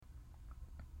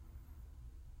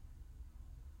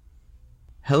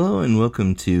Hello and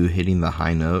welcome to Hitting the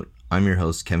High Note. I'm your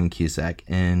host, Kevin Cusack,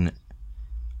 and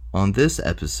on this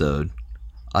episode,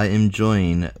 I am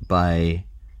joined by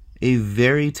a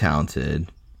very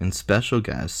talented and special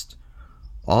guest,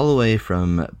 all the way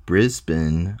from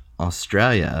Brisbane,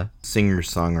 Australia,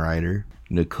 singer-songwriter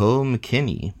Nicole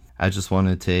McKinney. I just want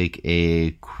to take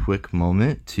a quick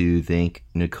moment to thank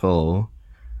Nicole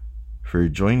for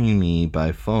joining me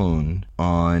by phone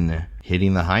on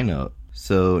Hitting the High Note.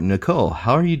 So, Nicole,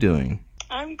 how are you doing?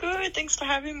 I'm good. Thanks for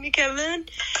having me, Kevin.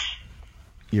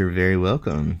 You're very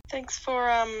welcome. Thanks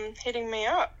for hitting me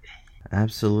up.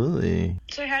 Absolutely.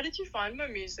 So how did you find my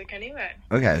music anyway?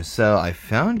 Okay, so I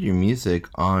found your music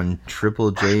on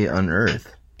Triple J Unearthed.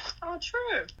 Oh,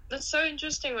 true. That's so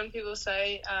interesting when people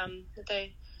say that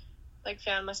they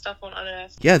found my stuff on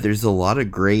Unearthed. Yeah, there's a lot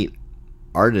of great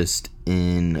artists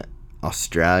in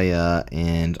Australia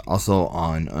and also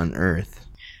on Unearthed.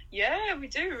 Yeah, we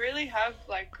do really have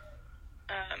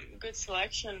good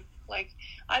selection.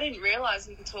 I didn't realize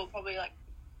until probably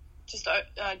just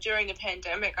during the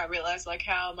pandemic, I realized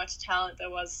how much talent there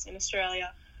was in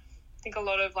Australia. I think a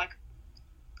lot of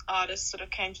artists sort of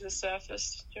came to the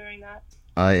surface during that.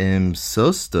 I am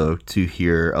so stoked to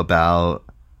hear about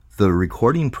the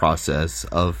recording process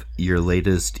of your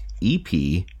latest EP,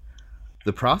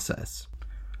 The Process.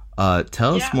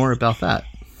 Tell us more about that.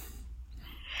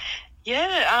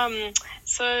 Yeah,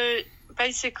 so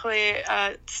basically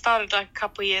it started a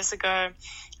couple of years ago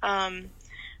when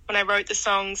I wrote the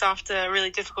songs after a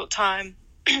really difficult time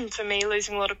for me,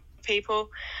 losing a lot of people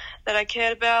that I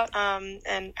cared about,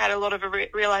 and had a lot of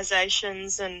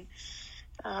realizations and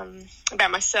about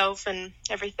myself and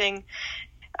everything,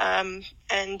 and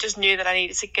just knew that I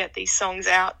needed to get these songs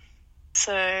out.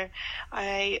 So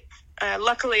I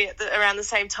luckily around the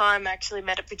same time I actually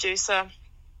met a producer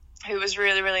who was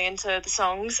really, really into the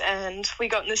songs, and we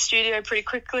got in the studio pretty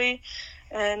quickly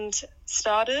and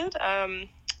started,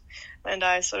 and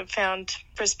I sort of found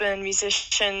Brisbane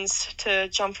musicians to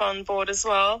jump on board as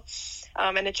well,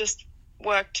 and it just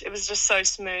worked. It was just so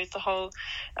smooth, the whole,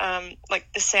 the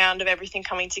sound of everything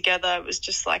coming together. It was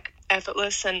just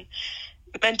effortless and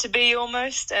meant to be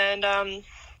almost, and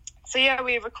so yeah,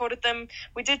 we recorded them.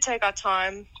 We did take our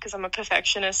time because I'm a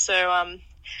perfectionist, so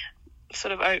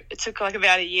it took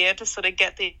about a year to sort of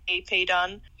get the EP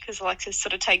done because I like to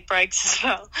sort of take breaks as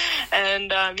well.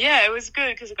 And it was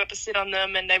good because I got to sit on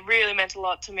them and they really meant a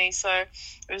lot to me. So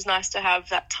it was nice to have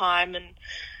that time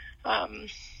and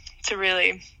to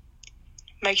really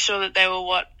make sure that they were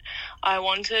what I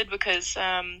wanted because,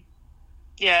 like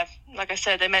I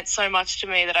said, they meant so much to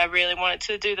me that I really wanted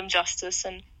to do them justice.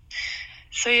 And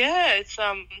so, yeah, it's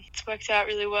worked out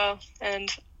really well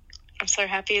and I'm so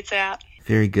happy it's out.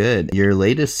 Very good. Your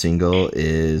latest single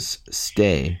is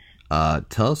Stay.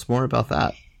 Tell us more about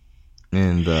that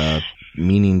and the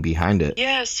meaning behind it.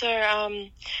 Yeah, so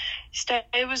Stay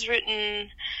was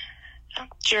written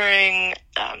during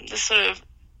the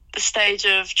stage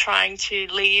of trying to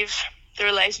leave the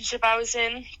relationship I was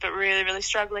in, but really, really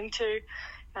struggling to.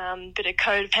 Bit of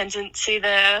codependency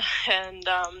there and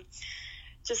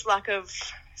just lack of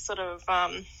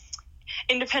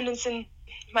independence in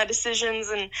my decisions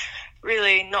and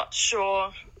really not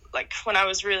sure, when I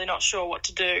was really not sure what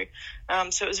to do.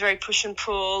 So it was very push and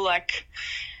pull,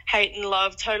 hate and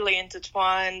love totally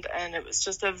intertwined, and it was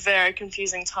just a very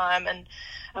confusing time. And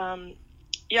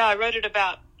I wrote it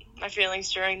about my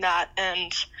feelings during that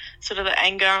and sort of the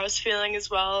anger I was feeling as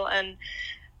well. And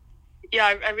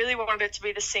I really wanted it to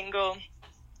be the single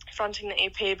fronting the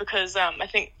EP because I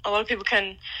think a lot of people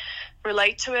can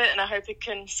relate to it, and I hope it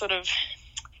can sort of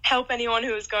help anyone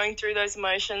who is going through those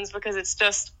emotions because it's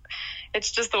just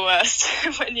the worst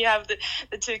when you have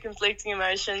the two conflicting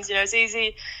emotions. It's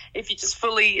easy if you just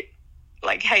fully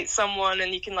hate someone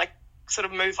and you can sort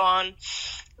of move on,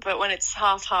 but when it's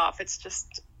half, it's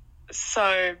just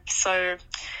so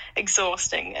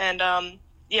exhausting. And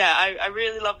I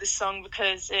really love this song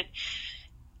because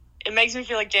it makes me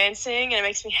feel like dancing and it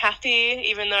makes me happy,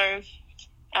 even though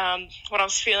what I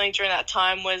was feeling during that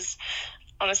time was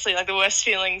honestly the worst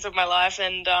feelings of my life,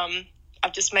 and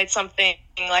I've just made something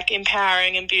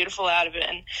empowering and beautiful out of it,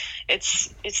 and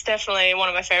it's definitely one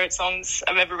of my favorite songs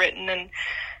I've ever written and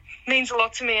means a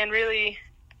lot to me and really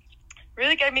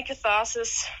gave me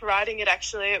catharsis writing it.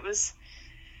 Actually, it was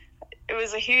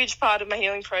a huge part of my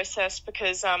healing process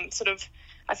because I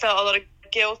felt a lot of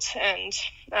guilt and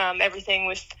everything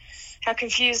with how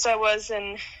confused I was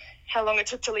and how long it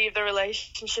took to leave the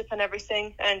relationship and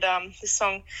everything, and this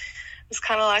song was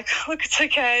kind of look, it's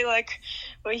okay,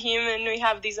 we're human, we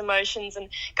have these emotions, and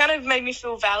kind of made me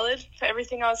feel valid for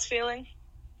everything I was feeling.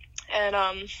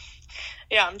 And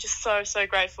yeah, I'm just so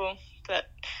grateful that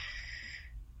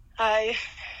I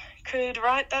could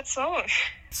write that song.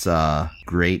 It's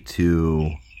great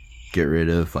to get rid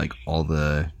of like all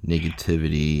the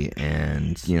negativity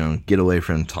and, you know, get away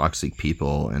from toxic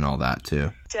people and all that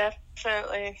too.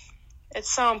 Definitely.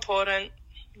 It's so important.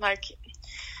 Like,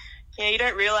 you know, you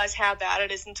don't realize how bad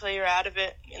it is until you're out of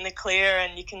it in the clear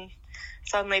and you can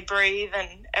suddenly breathe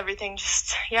and everything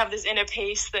just, you have this inner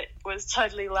peace that was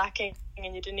totally lacking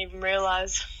and you didn't even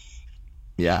realize.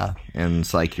 Yeah, and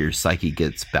it's like your psyche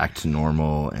gets back to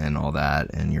normal and all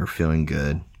that, and you're feeling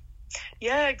good.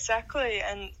 Yeah, exactly.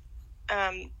 And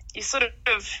you sort of,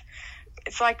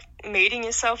 it's like meeting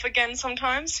yourself again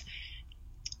sometimes.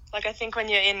 Like, I think when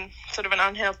you're in sort of an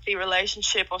unhealthy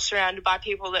relationship or surrounded by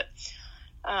people that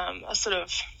are sort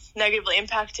of negatively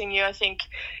impacting you, I think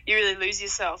you really lose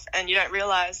yourself and you don't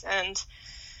realize. And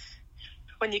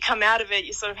when you come out of it,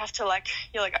 you sort of have to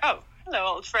you're like, oh, hello,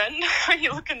 old friend, when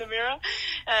you look in the mirror.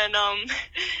 And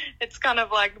it's kind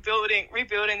of like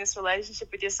rebuilding this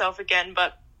relationship with yourself again.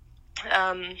 But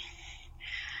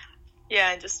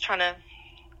yeah, and just trying to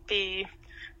be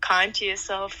kind to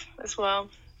yourself as well.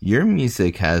 Your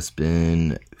music has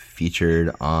been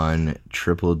featured on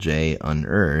Triple J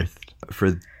Unearthed.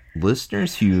 For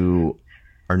listeners who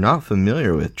are not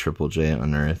familiar with Triple J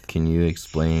Unearthed, can you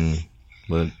explain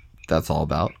what that's all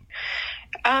about?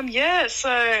 Yeah,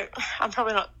 so I'm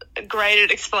probably not great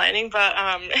at explaining, but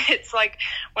it's like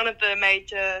one of the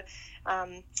major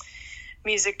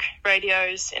music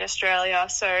radios in Australia.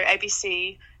 So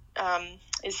ABC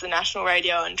is the national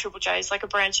radio and Triple J is like a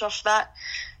branch off that.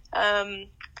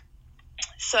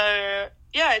 So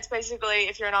yeah, it's basically,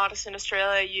 if you're an artist in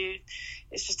Australia,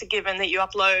 it's just a given that you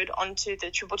upload onto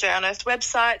the Triple J Unearthed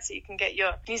website so you can get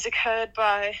your music heard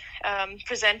by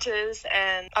presenters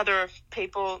and other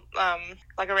people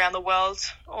like around the world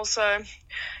also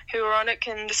who are on it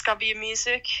can discover your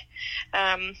music.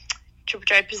 Triple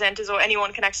J presenters or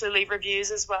anyone can actually leave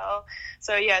reviews as well.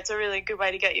 So yeah, it's a really good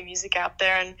way to get your music out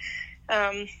there.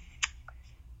 And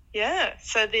yeah,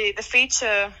 so the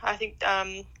feature, I think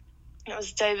it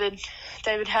was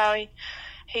David Howie.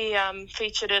 He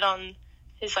featured it on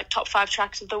his top 5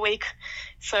 tracks of the week.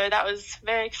 So that was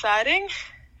very exciting.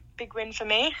 Big win for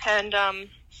me. And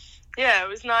yeah, it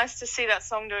was nice to see that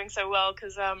song doing so well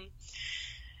because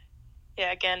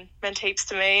yeah, again, meant heaps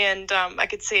to me. And I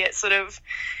could see it sort of,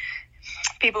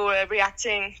 people were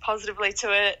reacting positively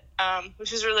to it,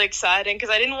 which was really exciting because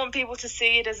I didn't want people to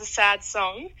see it as a sad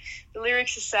song. The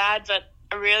lyrics are sad, but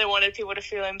I really wanted people to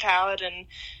feel empowered and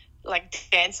like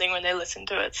dancing when they listen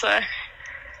to it. So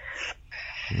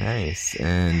nice.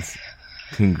 And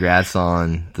congrats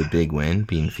on the big win,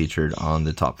 being featured on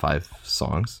the top 5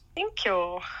 songs. Thank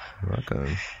you. You're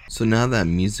welcome. So now that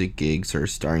music gigs are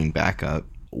starting back up,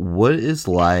 what is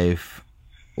life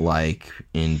like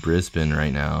in Brisbane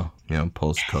right now, you know,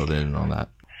 post-COVID and all that?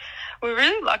 We're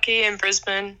really lucky in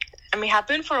Brisbane, and we have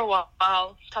been for a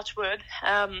while, touch wood.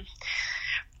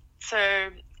 So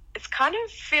it kind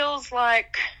of feels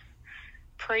like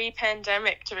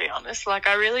pre-pandemic, to be honest. Like,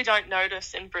 I really don't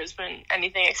notice in Brisbane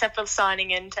anything except for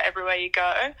signing in to everywhere you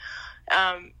go.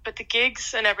 But the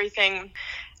gigs and everything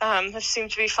have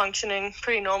seemed to be functioning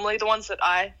pretty normally. The ones that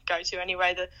I go to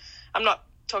anyway, I'm not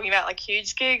talking about like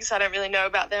huge gigs. I don't really know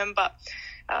about them, but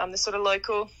the sort of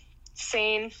local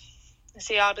scene, I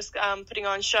see artists putting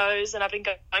on shows, and I've been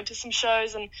going to some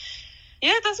shows, and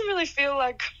yeah, it doesn't really feel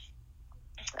like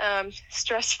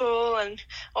stressful and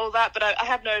all that, but I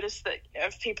have noticed that, you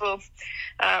know,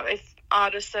 if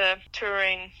artists are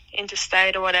touring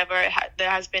interstate or whatever, there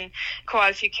has been quite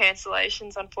a few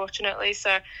cancellations, unfortunately.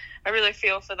 So I really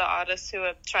feel for the artists who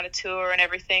are trying to tour and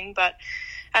everything. But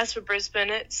as for Brisbane,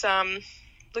 it's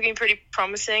looking pretty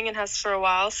promising and has for a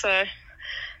while. So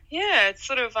yeah, it's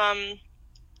sort of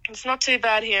it's not too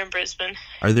bad here in Brisbane.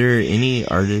 Are there any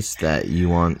artists that you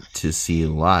want to see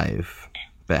live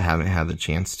but haven't had the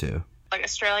chance to? Like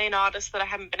Australian artists that I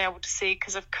haven't been able to see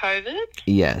because of COVID?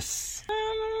 Yes.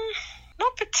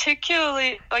 Not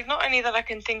particularly, like not any that I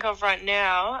can think of right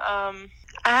now.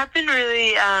 I have been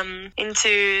really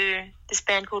into this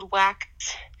band called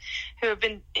Wax, who have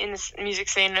been in this music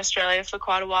scene in Australia for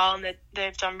quite a while, and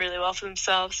they've done really well for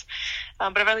themselves.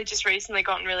 But I've only just recently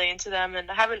gotten really into them, and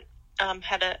I haven't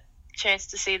had a chance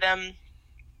to see them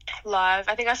live.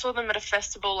 I think I saw them at a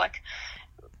festival like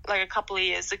a couple of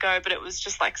years ago, but it was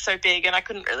just like so big and I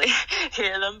couldn't really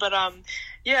hear them. But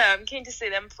yeah, I'm keen to see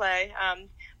them play.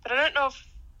 But I don't know if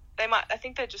they might. I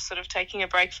think they're just sort of taking a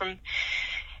break from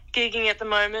gigging at the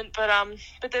moment.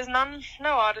 But there's no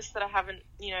artists that I haven't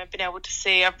been able to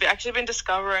see. I've actually been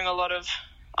discovering a lot of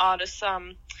artists.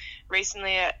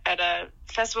 Recently at a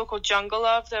festival called Jungle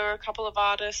Love, there were a couple of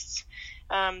artists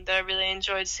that I really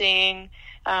enjoyed seeing,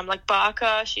 like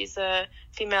Barker. She's a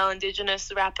female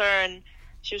Indigenous rapper, and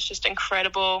she was just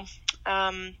incredible.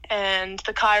 And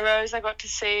the Kairos I got to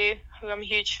see, who I'm a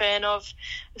huge fan of,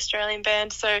 Australian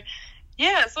band. So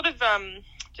yeah, sort of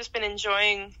just been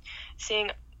enjoying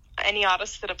seeing any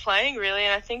artists that are playing, really.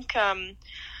 And I think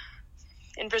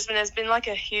in Brisbane there's been like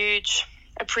a huge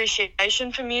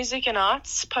appreciation for music and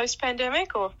arts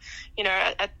post-pandemic, or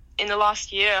in the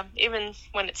last year. Even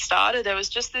when it started, there was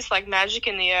just this like magic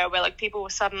in the air where like people were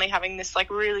suddenly having this like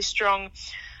really strong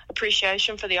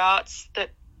appreciation for the arts that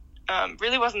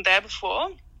really wasn't there before.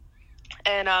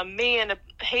 And me and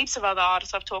heaps of other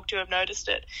artists I've talked to have noticed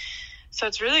it. So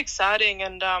it's really exciting,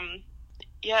 and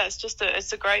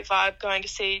it's a great vibe going to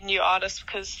see new artists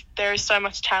because there is so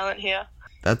much talent here.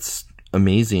 That's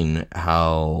amazing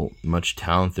how much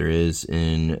talent there is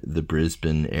in the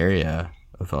Brisbane area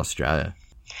of Australia.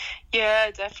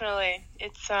 Yeah, definitely.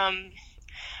 It's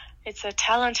a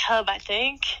talent hub, I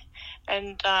think.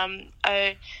 And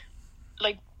I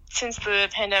like since the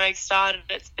pandemic started,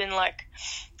 it's been like,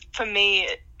 for me,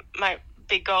 my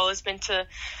big goal has been to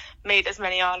meet as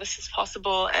many artists as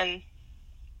possible. And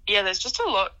yeah, there's just a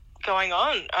lot going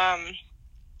on.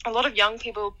 A lot of young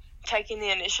people taking the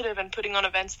initiative and putting on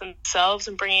events themselves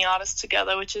and bringing artists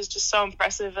together, which is just so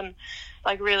impressive, and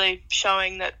like really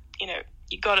showing that,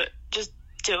 you got to just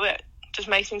do it. Just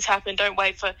make things happen. Don't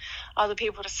wait for other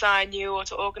people to sign you or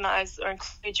to organize or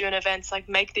include you in events. Like,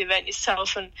 make the event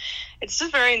yourself, and it's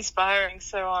just very inspiring.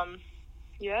 So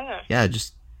yeah,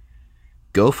 just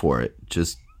go for it.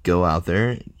 Just go out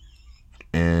there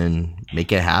and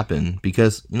make it happen,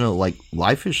 because like,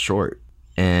 life is short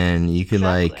and you can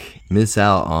like miss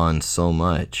out on so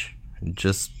much.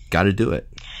 Just got to do it.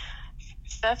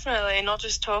 Definitely. Not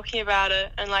just talking about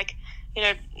it, and like,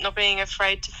 not being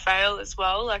afraid to fail as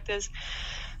well. Like, there's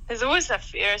always that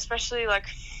fear, especially like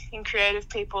in creative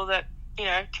people, that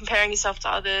comparing yourself to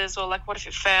others, or like, what if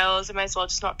it fails? I may as well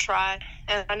just not try.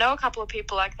 And I know a couple of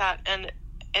people like that, and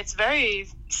it's very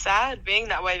sad being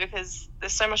that way because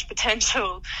there's so much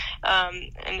potential,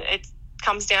 and it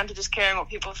comes down to just caring what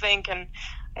people think. And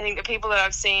I think the people that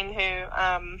I've seen who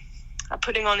are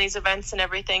putting on these events and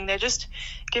everything, they're just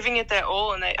giving it their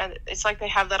all, and it's like they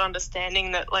have that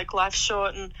understanding that like life's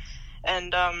short,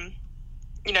 and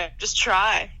just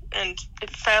try, and if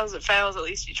it fails, at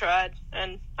least you tried.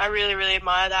 And I really, really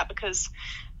admire that, because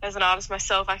as an artist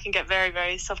myself, I can get very,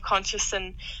 very self-conscious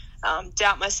and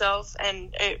doubt myself.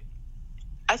 And I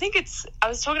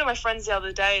was talking to my friends the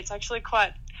other day, it's actually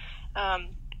quite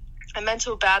a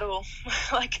mental battle.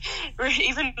 Like,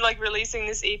 even like releasing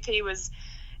this EP was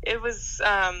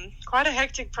quite a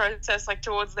hectic process, like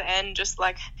towards the end, just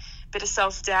like a bit of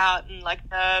self-doubt and like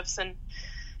nerves and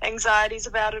anxieties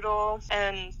about it all.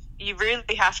 And you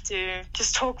really have to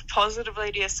just talk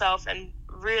positively to yourself and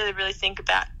really, really think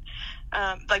about,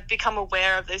 like, become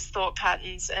aware of those thought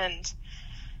patterns and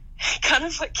kind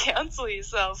of like counsel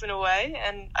yourself in a way.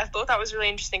 And I thought that was really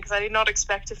interesting because I did not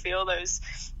expect to feel those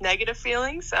negative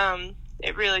feelings.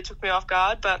 It really took me off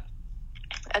guard, but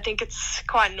I think it's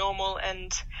quite normal.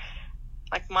 And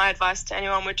like, my advice to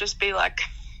anyone would just be like,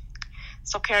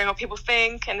 stop caring what people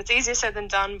think. And it's easier said than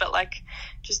done, but like,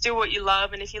 just do what you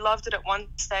love. And if you loved it at one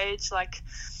stage, like,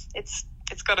 it's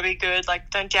got to be good.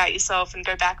 Like, don't doubt yourself and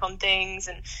go back on things,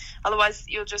 and otherwise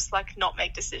you'll just like not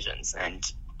make decisions, and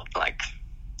like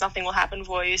nothing will happen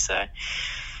for you. So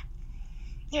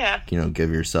yeah,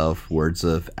 give yourself words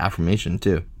of affirmation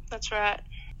too. That's right.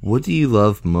 What do you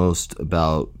love most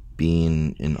about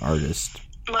being an artist?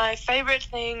 My favorite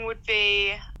thing would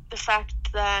be the fact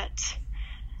that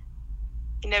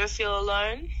you never feel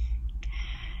alone.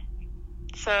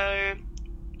 So,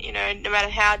 no matter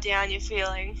how down you're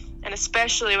feeling, and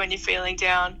especially when you're feeling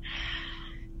down,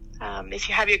 if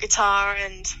you have your guitar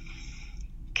and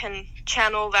can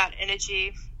channel that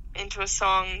energy into a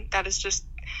song, that is just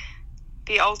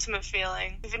the ultimate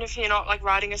feeling. Even if you're not like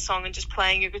writing a song and just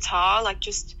playing your guitar, like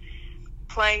just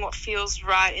playing what feels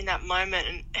right in that moment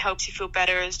and helps you feel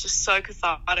better is just so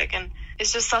cathartic, and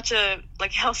it's just such a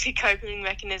like healthy coping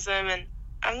mechanism. And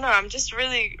I don't know, I'm just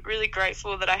really, really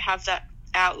grateful that I have that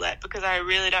outlet, because I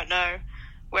really don't know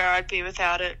where I'd be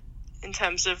without it in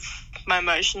terms of my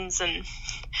emotions and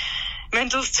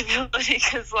mental stability,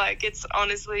 because like it's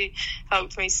honestly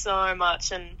helped me so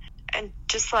much. And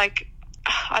just like,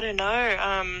 I don't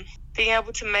know, being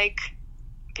able to make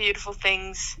beautiful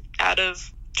things out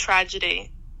of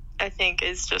tragedy, I think,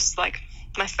 is just like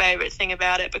my favorite thing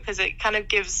about it, because it kind of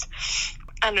gives,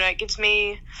 I don't know, it gives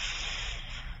me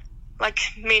like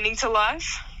meaning to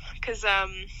life, because,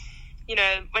 you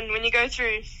know, when you go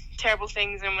through terrible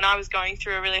things, and when I was going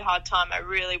through a really hard time, I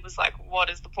really was like, what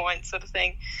is the point, sort of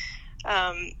thing.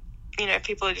 You know,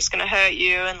 people are just going to hurt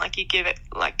you, and like you give it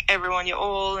like everyone your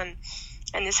all, and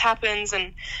this happens,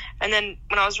 and then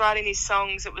when I was writing these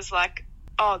songs, it was like,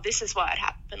 oh, this is why it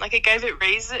happened. Like it gave it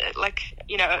reason, like,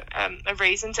 you know, a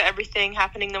reason to everything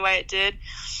happening the way it did.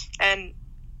 And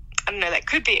I don't know, that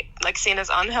could be like seen as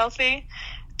unhealthy,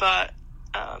 but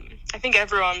I think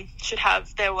everyone should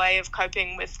have their way of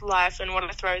coping with life and what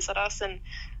it throws at us, and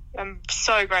I'm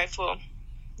so grateful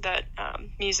that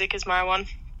music is my one.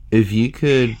 If you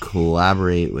could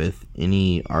collaborate with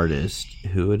any artist,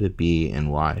 who would it be and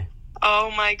why?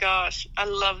 Oh my gosh, I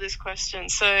love this question.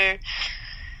 So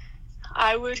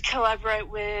I would collaborate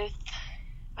with,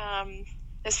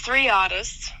 there's 3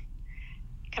 artists.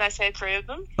 Can I say 3 of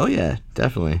them? Oh yeah,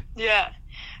 definitely. Yeah.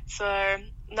 So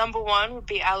number 1 would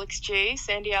be Alex G,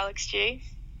 Sandy Alex G.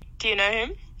 Do you know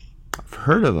him? I've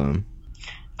heard of him.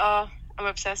 Oh, I'm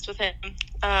obsessed with him.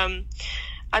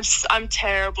 I'm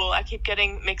terrible. I keep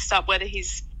getting mixed up whether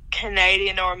he's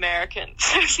Canadian or American.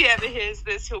 So if he ever hears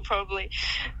this, he'll probably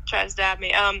try to stab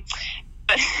me.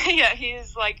 But yeah, he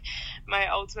is like my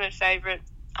ultimate favorite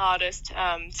artist.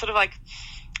 Sort of like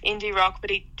indie rock,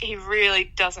 but he really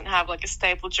doesn't have like a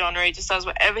staple genre. He just does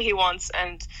whatever he wants,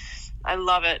 and I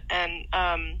love it. And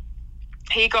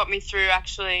he got me through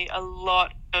actually a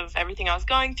lot of everything I was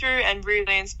going through, and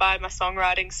really inspired my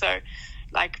songwriting. So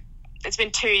like, it's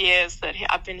been 2 years that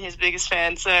I've been his biggest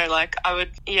fan. So like, I would,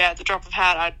 at the drop of a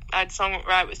hat, I'd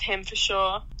songwrite with him for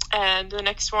sure. And the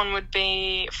next one would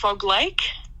be Fog Lake,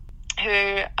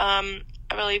 who I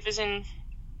believe I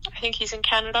think he's in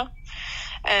Canada.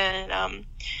 And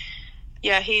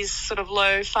he's sort of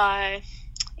lo-fi,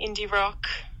 indie rock,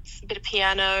 a bit of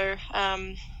piano.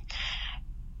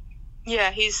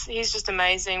 He's just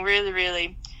amazing. Really,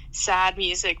 really sad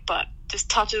music, but just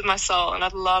touches my soul, and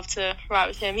I'd love to write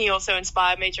with him. He also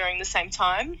inspired me during the same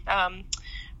time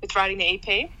with writing the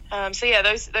EP.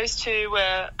 Those 2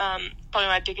 were probably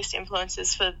my biggest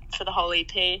influences for the whole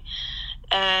EP.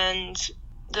 And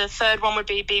the third one would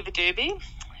be Beaver Doobie,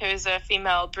 who is a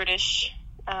female British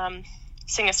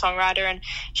singer-songwriter, and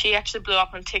she actually blew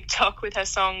up on TikTok with her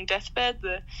song Deathbed,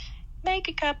 the make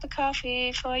a cup of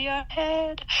coffee for your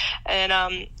head. And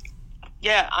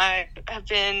I have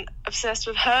been obsessed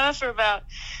with her for about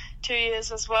 2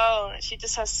 years as well. She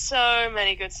just has so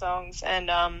many good songs,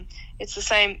 and it's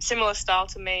the similar style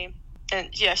to me. And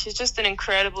yeah, she's just an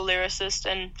incredible lyricist,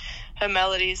 and her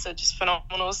melodies are just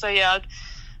phenomenal. So yeah,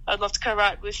 I'd love to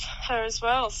co-write with her as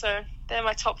well. So they're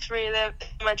my top 3. They're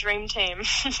my dream team.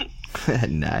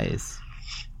 Nice.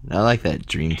 I like that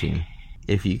dream team.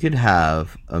 If you could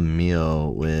have a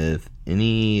meal with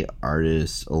any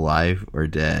artist, alive or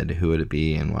dead, who would it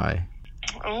be and why?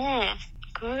 Oh,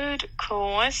 good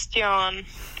question.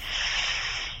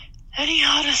 Any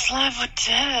artist, alive or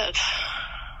dead?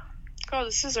 God,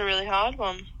 this is a really hard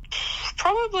one.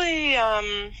 Probably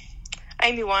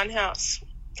Amy Winehouse.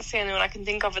 That's the only one I can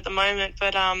think of at the moment.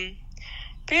 But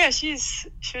yeah, she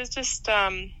was just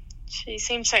she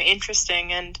seemed so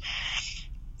interesting and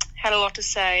had a lot to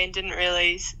say, and didn't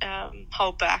really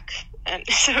hold back, and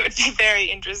so it would be very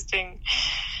interesting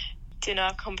dinner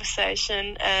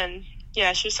conversation. And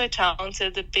yeah, she was so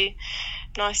talented. It'd be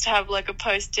nice to have like a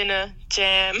post-dinner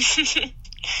jam.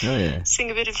 Oh yeah. Sing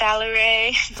a bit of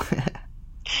Valerie.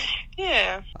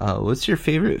 Yeah. What's your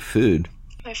favorite food?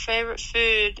 My favorite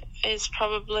food is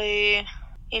probably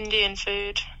Indian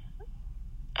food.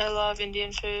 I love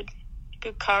Indian food.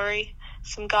 Good curry,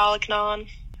 some garlic naan.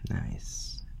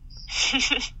 Nice.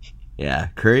 Yeah,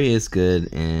 curry is good,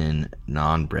 and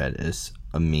naan bread is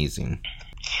amazing.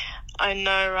 I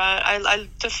know, right? I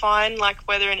define like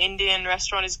whether an Indian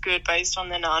restaurant is good based on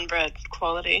their naan bread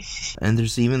quality. And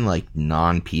there's even like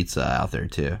naan pizza out there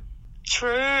too.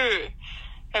 True.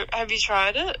 Have you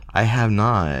tried it? I have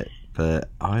not, but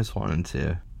I always wanted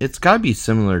to. It's gotta be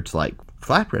similar to like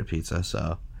flatbread pizza,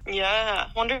 so. Yeah.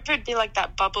 I wonder if it'd be like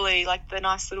that bubbly, like the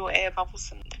nice little air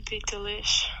bubbles. It'd be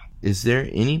delish. Is there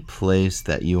any place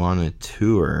that you want to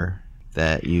tour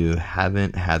that you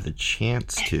haven't had the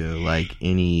chance to, like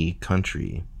any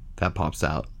country that pops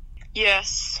out?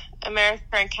 Yes, America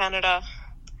and Canada.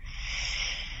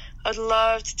 I'd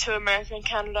love to tour America and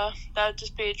Canada. That would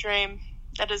just be a dream.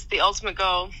 That is the ultimate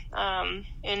goal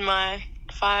in my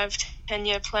 5-10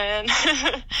 year plan.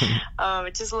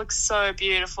 It just looks so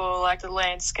beautiful, like the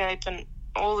landscape and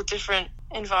all the different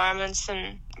environments,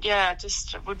 and yeah,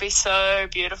 just would be so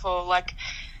beautiful. Like,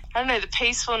 I don't know, the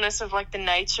peacefulness of like the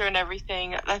nature and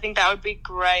everything. I think that would be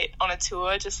great on a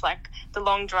tour. Just like the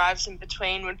long drives in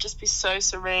between would just be so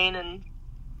serene, and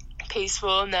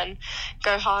peaceful, and then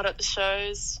go hard at the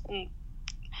shows and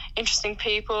interesting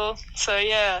people. So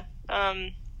yeah,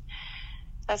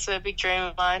 that's a big dream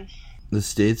of mine. The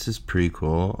States is pretty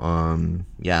cool.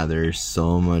 Yeah, there's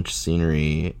so much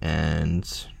scenery, and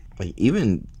like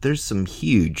even there's some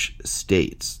huge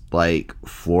states like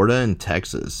Florida and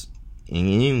Texas, and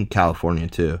even California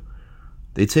too.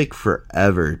 They take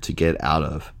forever to get out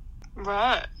of.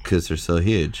 Right. Because they're so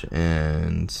huge.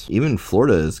 And even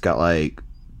Florida's got like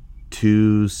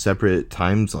 2 separate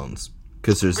time zones.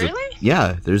 Because there's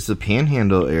really? There's the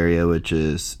Panhandle area, which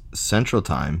is Central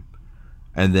Time,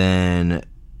 and then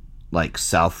like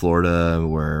South Florida,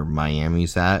 where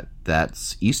Miami's at,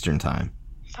 that's Eastern Time.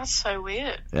 That's so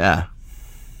weird. Yeah.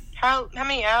 How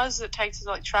many hours does it take to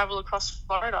like travel across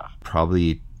Florida?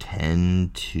 Probably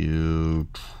 10 to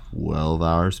 12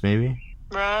 hours, maybe.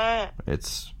 Right.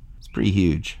 It's pretty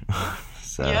huge.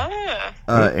 So yeah.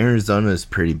 Arizona is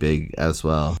pretty big as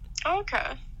well.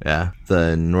 Okay. Yeah,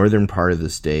 the northern part of the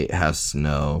state has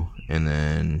snow, and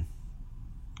then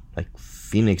like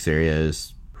Phoenix area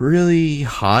is really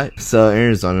hot. So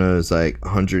Arizona is like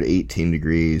 118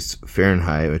 degrees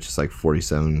Fahrenheit, which is like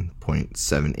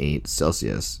 47.78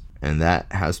 Celsius, and that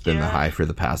has been the high for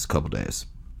the past couple days.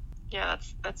 Yeah,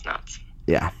 that's nuts.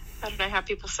 Yeah. I don't know how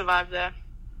people survive there.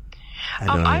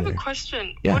 I have a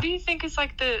question. Yeah. What do you think is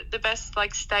like the best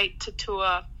like state to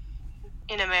tour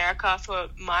in America for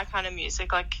my kind of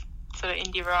music, like sort of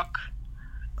indie rock?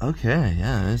 Okay,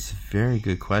 yeah, that's a very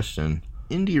good question.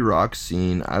 Indie rock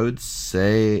scene, I would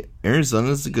say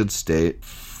Arizona's a good state.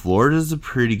 Florida's a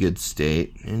pretty good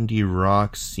state. Indie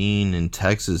rock scene in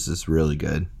Texas is really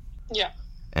good. Yeah.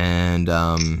 And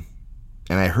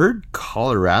I heard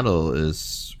Colorado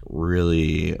is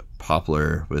really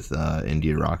popular with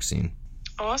indie rock scene.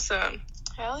 Awesome.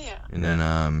 Hell yeah. And then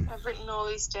I've written all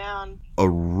these down. a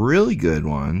really good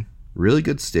one, really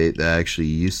good state that I actually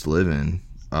used to live in,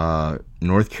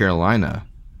 North Carolina,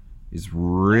 is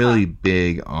really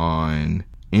big on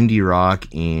indie rock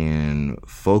and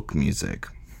folk music.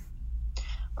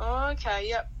 Okay,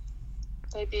 yep.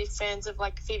 They'd be fans of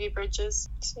like Phoebe Bridgers.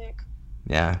 Sick.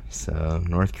 Yeah, so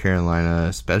North Carolina,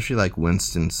 especially like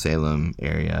Winston-Salem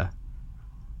area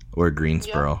or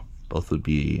Greensboro, both would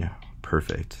be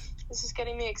perfect. This is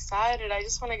getting me excited. I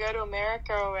just want to go to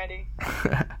America already.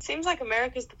 Seems like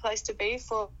America's the place to be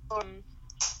for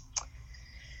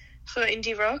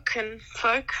indie rock and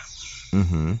folk.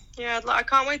 Mm-hmm. Yeah, I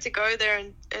can't wait to go there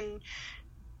and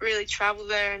really travel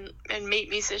there and meet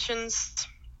musicians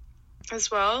as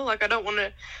well. Like, I don't want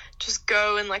to just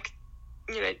go and like,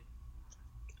 you know,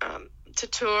 to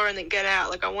tour and then get out.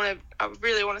 Like, I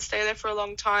really want to stay there for a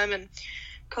long time and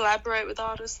collaborate with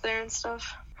artists there and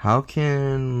stuff. How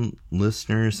can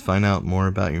listeners find out more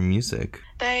about your music?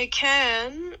 They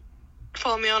can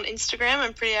follow me on Instagram.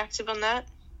 I'm pretty active on that,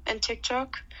 and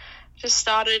TikTok. Just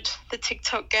started the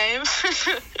TikTok game.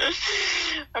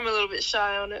 I'm a little bit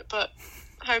shy on it, but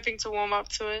hoping to warm up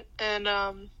to it. And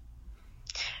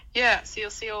so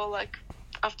you'll see all like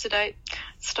up-to-date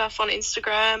stuff on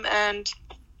Instagram, and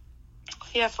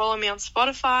follow me on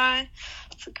Spotify.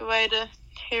 It's a good way to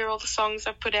hear all the songs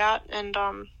I've put out and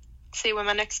see where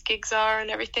my next gigs are and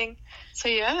everything. So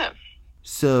yeah.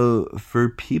 So for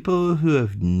people who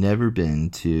have never been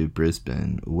to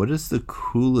Brisbane, what is the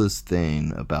coolest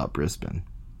thing about Brisbane?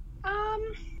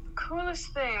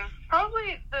 Coolest thing,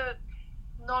 probably the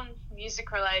non-music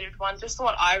related one. Just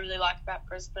what I really like about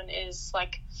Brisbane is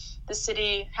like the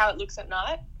city, how it looks at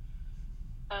night.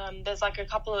 There's like a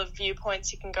couple of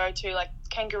viewpoints you can go to, like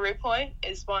Kangaroo Point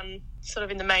is one sort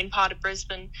of in the main part of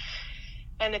Brisbane,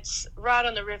 and it's right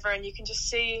on the river and you can just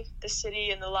see the city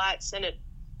and the lights, and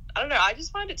I don't know, I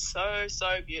just find it so,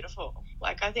 so beautiful.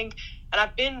 Like, I think, and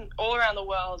I've been all around the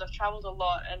world, I've traveled a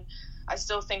lot, and I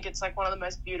still think it's like one of the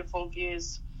most beautiful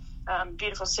views,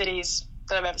 beautiful cities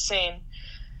that I've ever seen.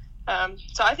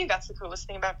 So I think that's the coolest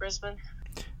thing about Brisbane.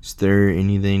 Is there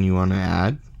anything you want to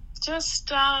add? Just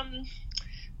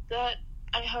that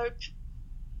I hope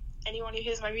anyone who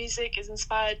hears my music is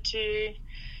inspired to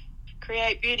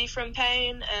create beauty from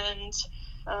pain and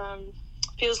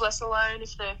feels less alone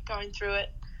if they're going through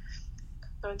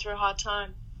a hard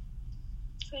time.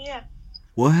 So yeah.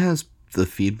 What has the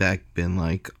feedback been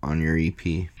like on your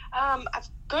EP? I've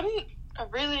gotten a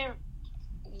really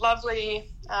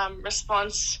lovely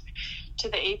response to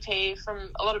the EP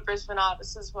from a lot of Brisbane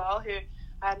artists as well who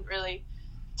I hadn't really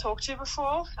talked to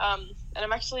before, and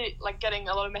I'm actually like getting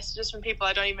a lot of messages from people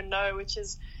I don't even know, which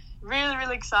is really,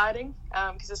 really exciting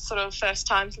because it's sort of first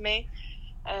time for me.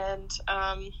 And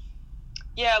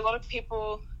a lot of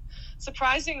people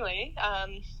surprisingly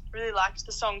really liked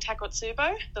the song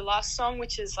Takotsubo, the last song,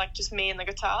 which is like just me and the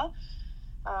guitar.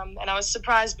 And I was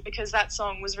surprised because that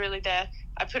song was really there.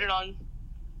 I put it on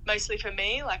mostly for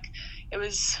me. Like, it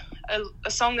was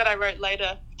a song that I wrote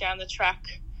later down the track.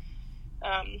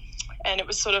 And it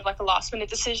was sort of like a last minute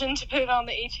decision to put it on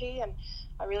the EP, and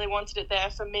I really wanted it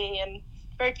there for me, and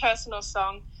very personal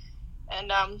song. And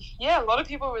a lot of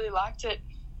people really liked it,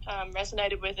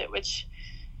 resonated with it, which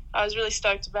I was really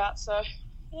stoked about. So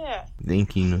yeah.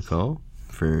 Thank you, Nicole,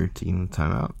 for taking the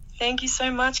time out. Thank you so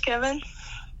much, Kevin.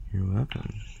 You're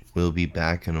welcome. We'll be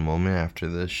back in a moment after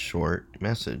this short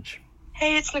message.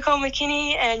 Hey, it's Nicole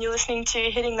McKinney, and you're listening to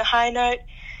Hitting the High Note.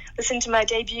 Listen to my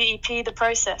debut EP, The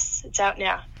Process. It's out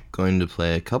now. Going to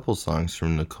play a couple songs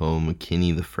from Nicole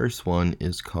McKinney. The first one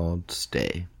is called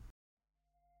Stay.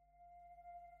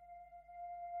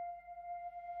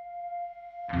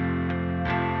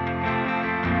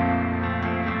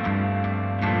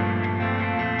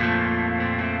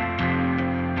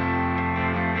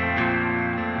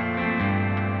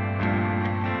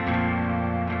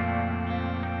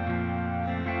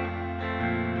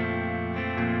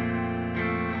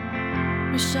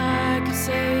 Wish I could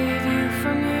save you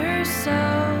from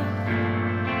yourself.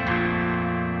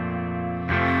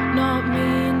 Not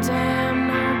me and damn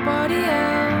nobody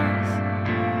else.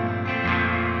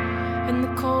 In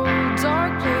the cold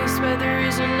dark place where there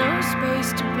isn't no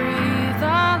space to breathe,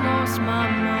 I lost my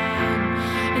mind.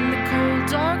 In the cold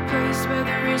dark place where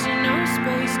there isn't no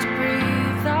space to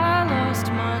breathe, I lost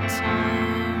my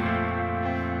time.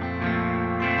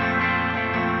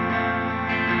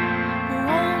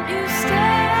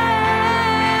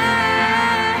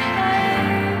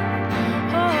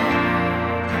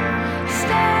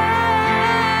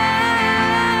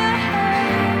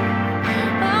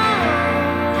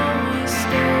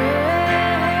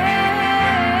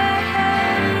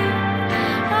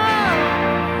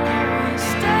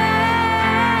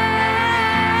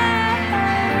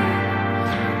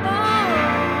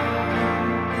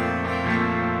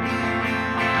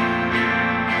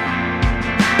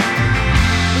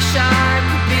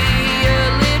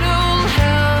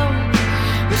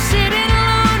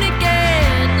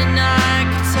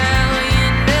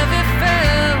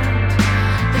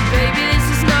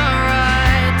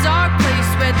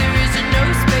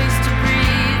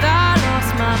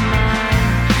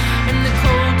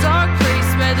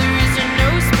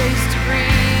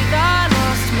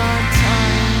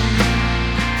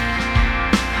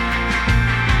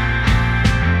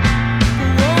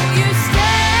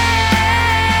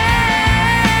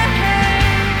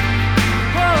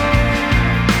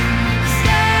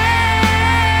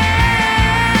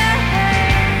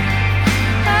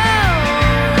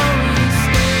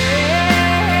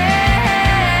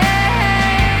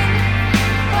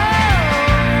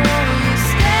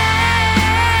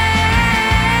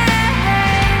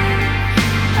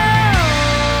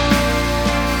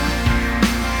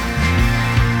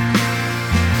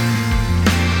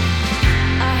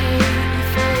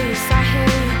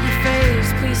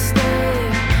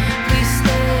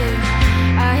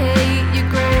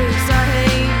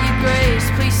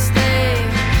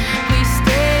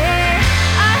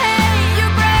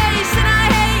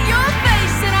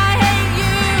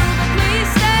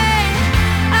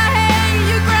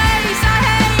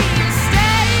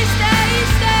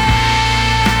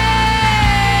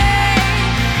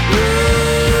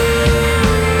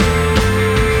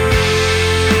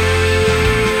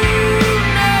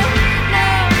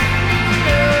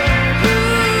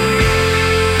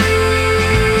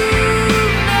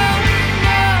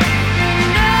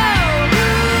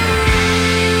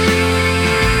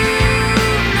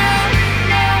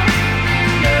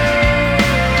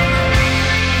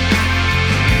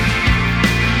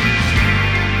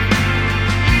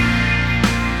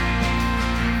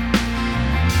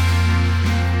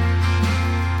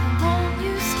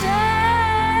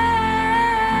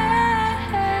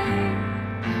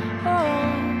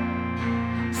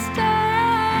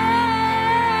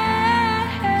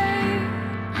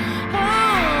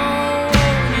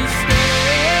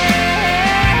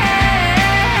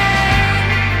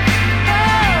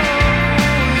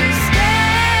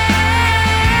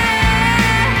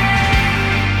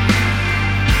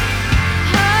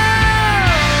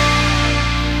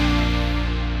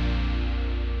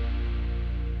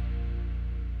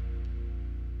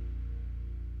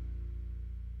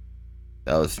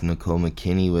 That was Nicole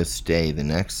McKinney with Stay. The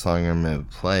next song I'm going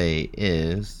to play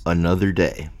is Another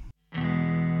Day.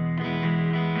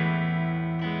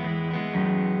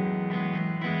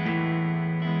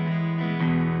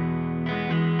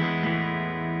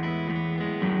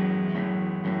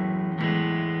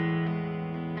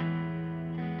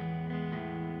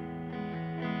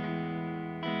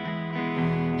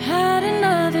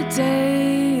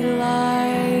 day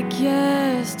like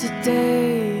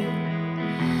yesterday.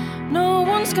 No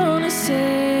one's gonna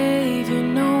save you,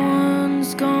 no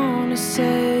one's gonna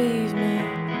save me.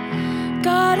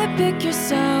 Gotta pick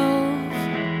yourself,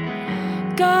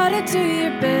 gotta do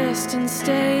your best and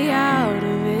stay out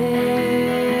of it.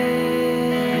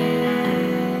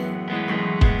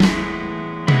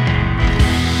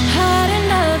 Had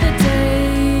another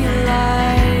day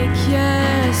like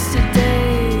yesterday.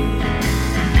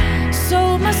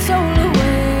 Sold my soul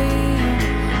away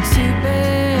to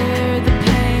bear the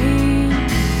pain.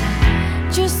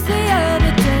 Just the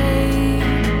other day,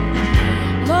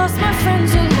 lost my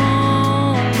friends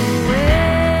along the way.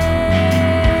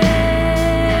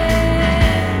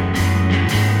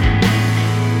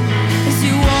 As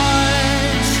you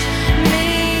watched me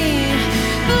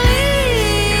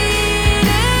bleeding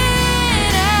out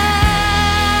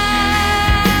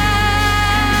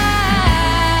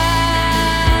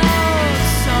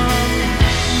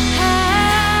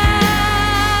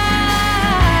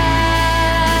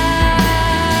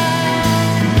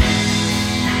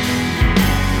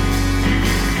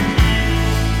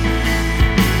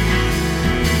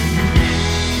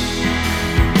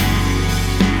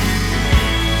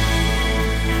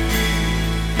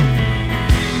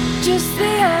Just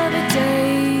the other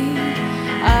day,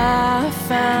 I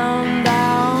found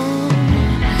out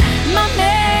my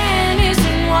man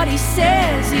isn't what he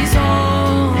says he's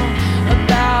all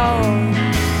about.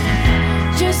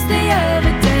 Just the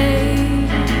other day,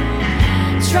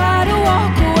 try to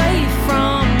walk away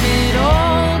from it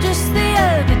all. Just the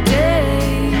other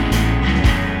day,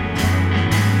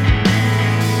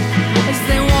 as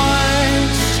they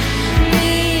watched me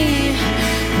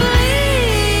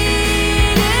bleeding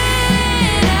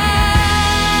out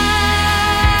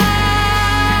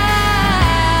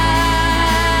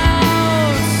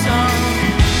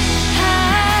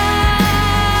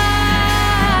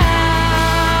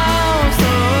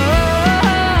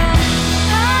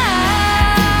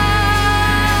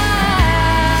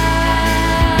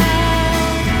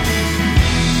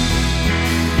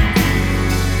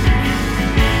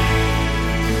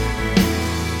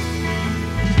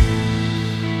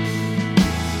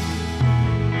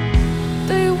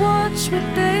They watch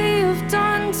what they have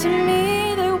done to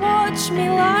me. They watch me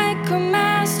like a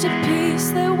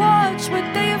masterpiece. They watch what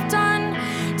they have done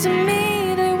to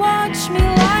me. They watch me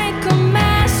like a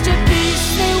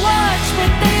masterpiece. They watch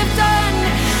what they have done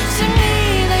to me.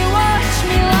 They watch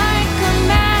me like a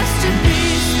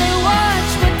masterpiece. They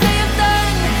watch what they have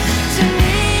done to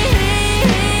me.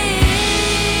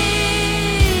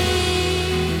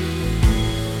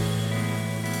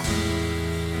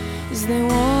 As they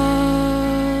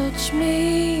watch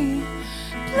me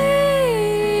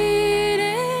bleeding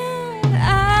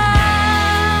out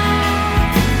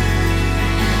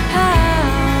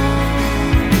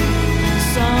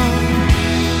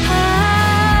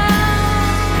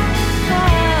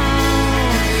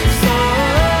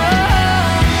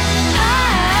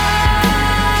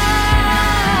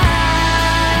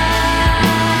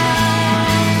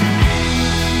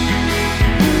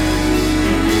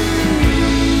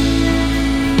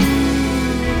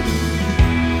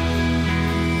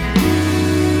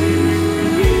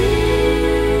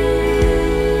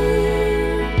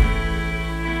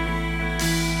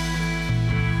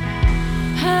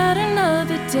Had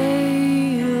another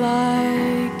day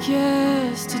like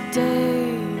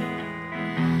yesterday.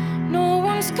 No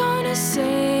one's gonna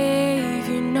save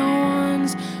you, no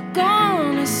one's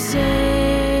gonna save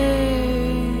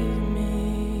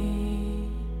me.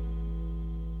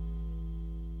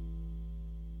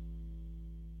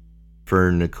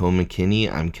 For Nicole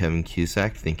McKinney, I'm Kevin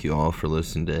Cusack. Thank you all for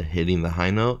listening to Hitting the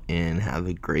High Note, and have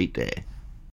a great day.